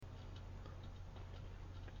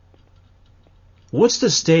What's the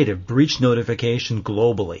state of breach notification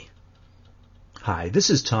globally? Hi, this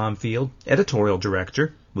is Tom Field, Editorial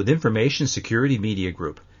Director with Information Security Media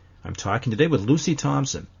Group. I'm talking today with Lucy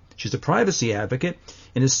Thompson. She's a privacy advocate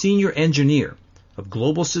and a senior engineer of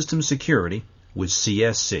Global System Security with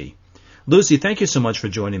CSC. Lucy, thank you so much for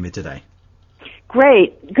joining me today.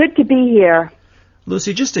 Great. Good to be here.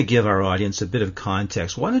 Lucy, just to give our audience a bit of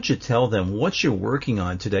context, why don't you tell them what you're working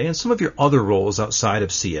on today and some of your other roles outside of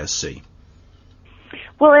CSC?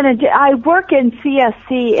 Well, I work in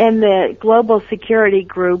CSC in the Global Security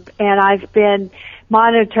Group, and I've been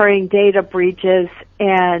monitoring data breaches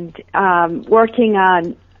and working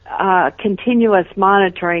on a continuous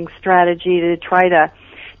monitoring strategy to try to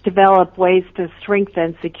develop ways to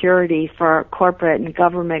strengthen security for corporate and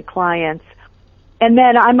government clients. And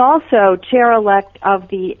then I'm also chair-elect of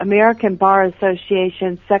the American Bar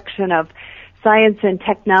Association section of Science and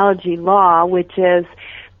Technology Law, which is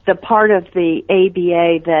the part of the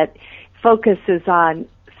ABA that focuses on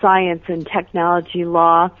science and technology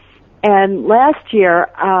law. And last year,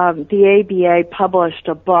 the ABA published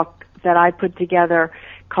a book that I put together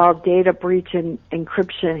called Data Breach and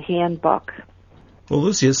Encryption Handbook. Well,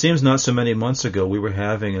 Lucy, it seems not so many months ago we were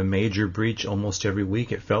having a major breach almost every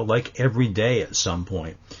week. It felt like every day at some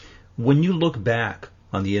point. When you look back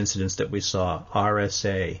on the incidents that we saw,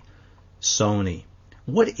 RSA, Sony,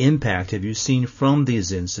 what impact have you seen from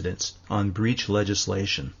these incidents on breach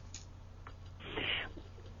legislation?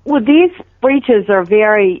 Well, these breaches are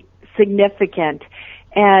very significant,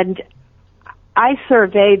 and I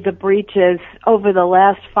surveyed the breaches over the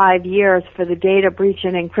last 5 years for the Data Breach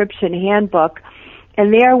and Encryption Handbook,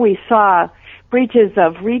 and there we saw breaches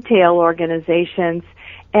of retail organizations,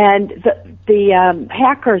 and the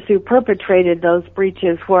hackers who perpetrated those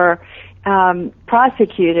breaches were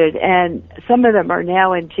prosecuted, and some of them are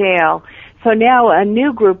now in jail. So now a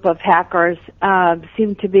new group of hackers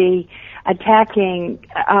seem to be attacking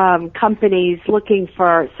companies looking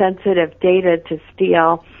for sensitive data to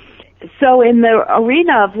steal. So in the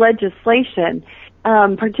arena of legislation,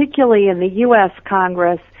 particularly in the U.S.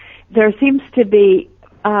 Congress, there seems to be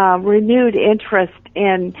renewed interest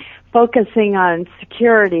in focusing on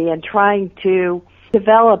security and trying to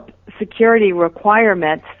develop security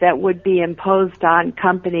requirements that would be imposed on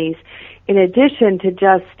companies in addition to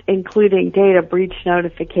just including data breach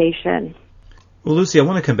notification. Well, Lucy, I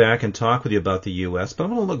want to come back and talk with you about the U.S., but I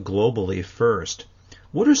want to look globally first.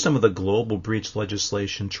 What are some of the global breach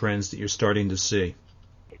legislation trends that you're starting to see?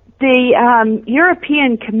 The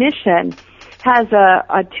European Commission has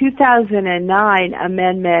a 2009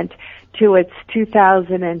 amendment to its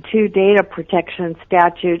 2002 data protection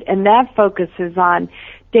statute, and that focuses on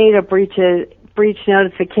data breach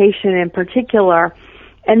notification in particular.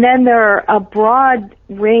 And then there are a broad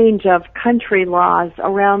range of country laws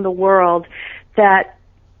around the world that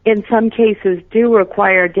in some cases do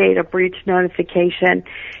require data breach notification.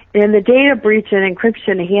 In the Data Breach and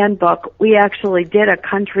Encryption Handbook, we actually did a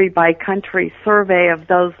country-by-country survey of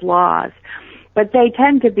those laws, but they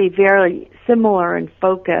tend to be very similar in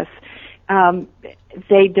focus.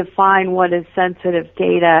 They define what is sensitive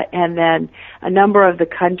data, and then a number of the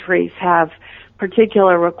countries have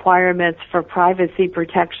particular requirements for privacy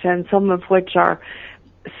protection, some of which are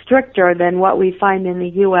stricter than what we find in the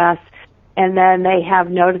U.S., and then they have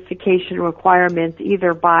notification requirements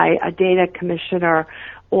either by a data commissioner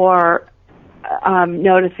or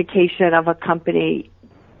notification of a company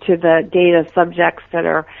to the data subjects that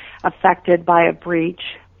are affected by a breach.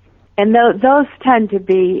 And those tend to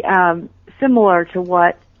be similar to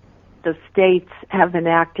what the states have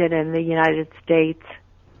enacted in the United States.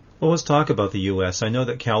 Well, let's talk about the U.S. I know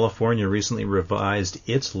that California recently revised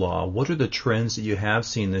its law. What are the trends that you have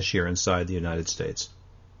seen this year inside the United States?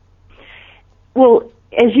 Well,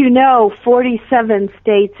 as you know, 47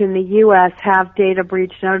 states in the U.S. have data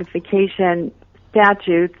breach notification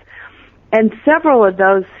statutes, and several of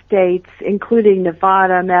those states, including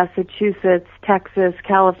Nevada, Massachusetts, Texas,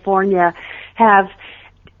 California, have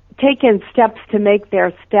taken steps to make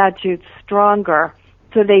their statutes stronger.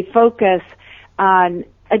 So they focus on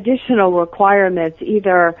additional requirements,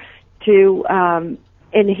 either to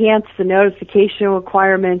enhance the notification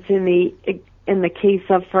requirements in the case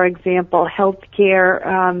of, for example,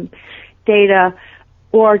 healthcare data,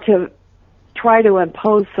 or to try to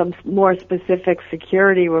impose some more specific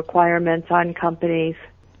security requirements on companies.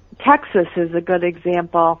 Texas is a good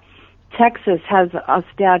example. Texas has a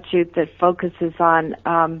statute that focuses on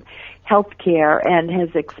healthcare and has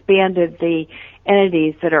expanded the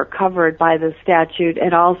entities that are covered by the statute,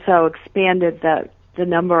 and also expanded the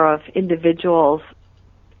number of individuals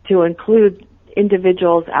to include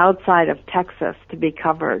individuals outside of Texas to be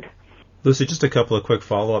covered. Lucy, just a couple of quick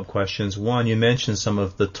follow-up questions. One, you mentioned some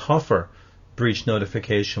of the tougher breach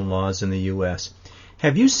notification laws in the U.S.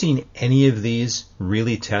 Have you seen any of these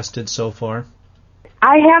really tested so far?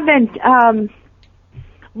 I haven't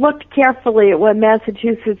looked carefully at what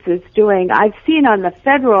Massachusetts is doing. I've seen on the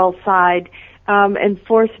federal side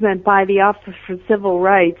enforcement by the Office for Civil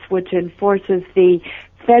Rights, which enforces the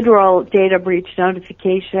Federal Data Breach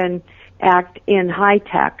Notification Act in high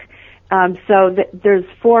tech. There's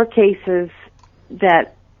 4 cases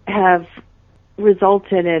that have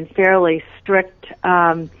resulted in fairly strict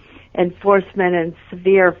enforcement and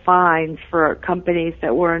severe fines for companies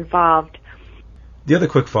that were involved. The other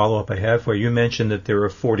quick follow-up I have for you mentioned that there are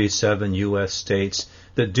 47 U.S. states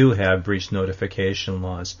that do have breach notification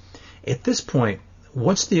laws. At this point,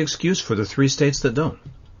 what's the excuse for the 3 states that don't?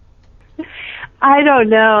 I don't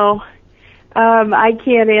know. I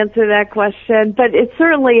can't answer that question, but it's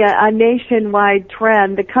certainly a nationwide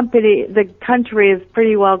trend. The country is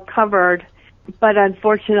pretty well covered, but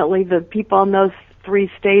unfortunately the people in those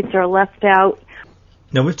 3 states are left out.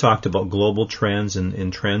 Now, we've talked about global trends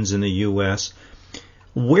and trends in the U.S.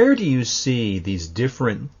 Where do you see these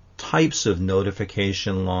different types of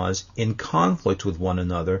notification laws in conflict with one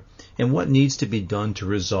another, and what needs to be done to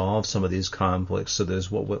resolve some of these conflicts so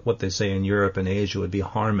there's what they say in Europe and Asia would be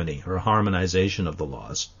harmony or harmonization of the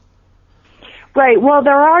laws? Right. Well,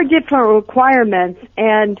 there are different requirements,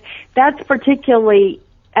 and that's particularly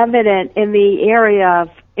evident in the area of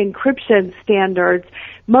encryption standards.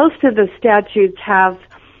 Most of the statutes have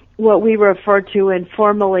what we refer to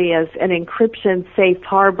informally as an encryption safe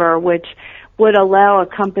harbor, which would allow a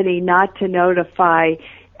company not to notify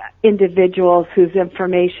individuals whose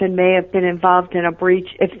information may have been involved in a breach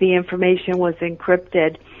if the information was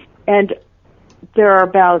encrypted. And there are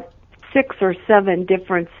about 6 or 7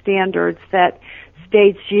 different standards that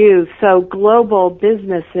states use. So global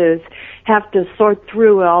businesses have to sort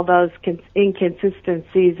through all those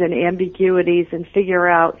inconsistencies and ambiguities and figure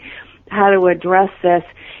out how to address this.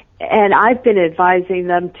 And I've been advising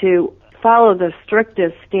them to follow the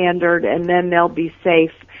strictest standard and then they'll be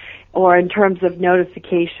safe. Or in terms of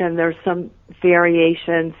notification, there's some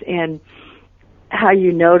variations in how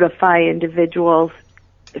you notify individuals.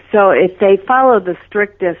 So if they follow the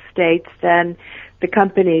strictest states, then the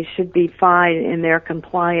companies should be fine in their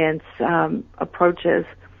compliance approaches.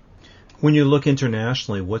 When you look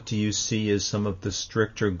internationally, what do you see as some of the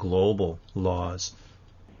stricter global laws?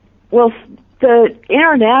 Well,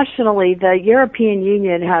 internationally, the European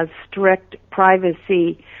Union has strict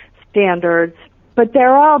privacy standards, but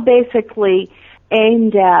they're all basically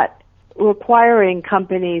aimed at requiring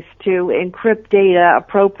companies to encrypt data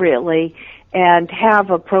appropriately and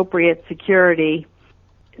have appropriate security.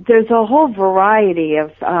 There's a whole variety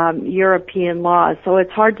of European laws, so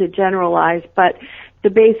it's hard to generalize, but the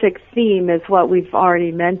basic theme is what we've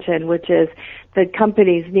already mentioned, which is that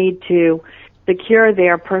companies need to secure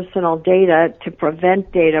their personal data to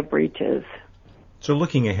prevent data breaches. So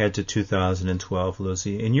looking ahead to 2012,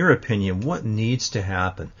 Lucy, in your opinion, what needs to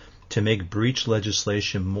happen to make breach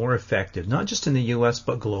legislation more effective, not just in the U.S.,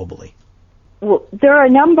 but globally? Well, there are a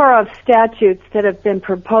number of statutes that have been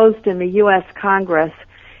proposed in the U.S. Congress,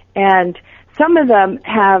 and some of them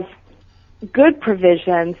have good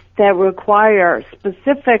provisions that require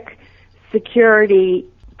specific security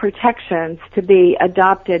protections to be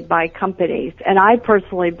adopted by companies. And I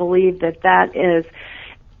personally believe that that is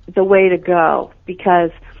the way to go, because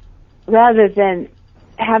rather than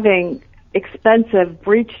having expensive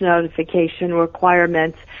breach notification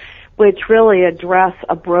requirements which really address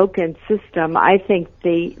a broken system, I think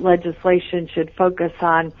the legislation should focus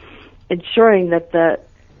on ensuring that the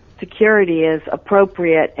security is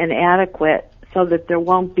appropriate and adequate so that there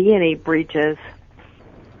won't be any breaches.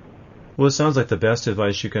 Well, it sounds like the best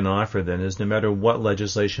advice you can offer then is no matter what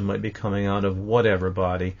legislation might be coming out of whatever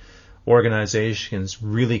body, organizations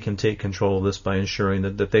really can take control of this by ensuring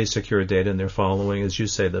that they secure data and they're following, as you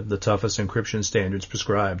say, the toughest encryption standards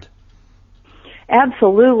prescribed.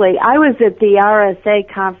 Absolutely. I was at the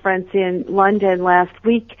RSA conference in London last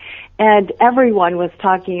week, and everyone was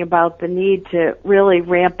talking about the need to really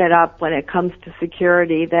ramp it up when it comes to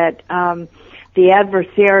security, that the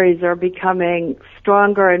adversaries are becoming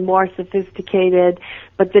stronger and more sophisticated,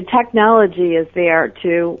 but the technology is there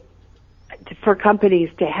for companies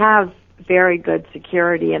to have very good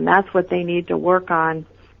security, and that's what they need to work on.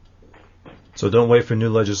 So don't wait for new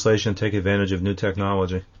legislation, take advantage of new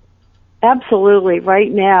technology. Absolutely,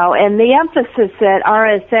 right now. And the emphasis at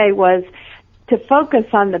RSA was to focus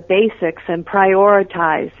on the basics and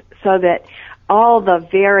prioritize so that all the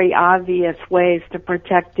very obvious ways to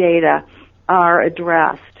protect data are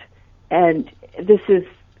addressed. And this is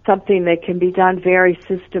something that can be done very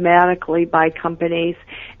systematically by companies,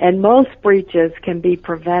 and most breaches can be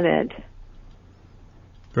prevented.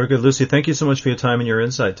 Very good, Lucy. Thank you so much for your time and your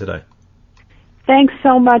insight today. Thanks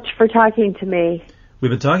so much for talking to me. We've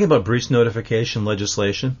been talking about breach notification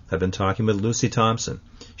legislation. I've been talking with Lucy Thompson.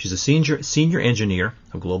 She's a senior engineer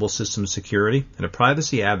of global systems security and a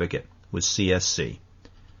privacy advocate with CSC.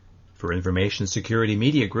 For Information Security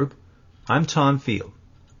Media Group, I'm Tom Field.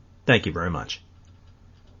 Thank you very much.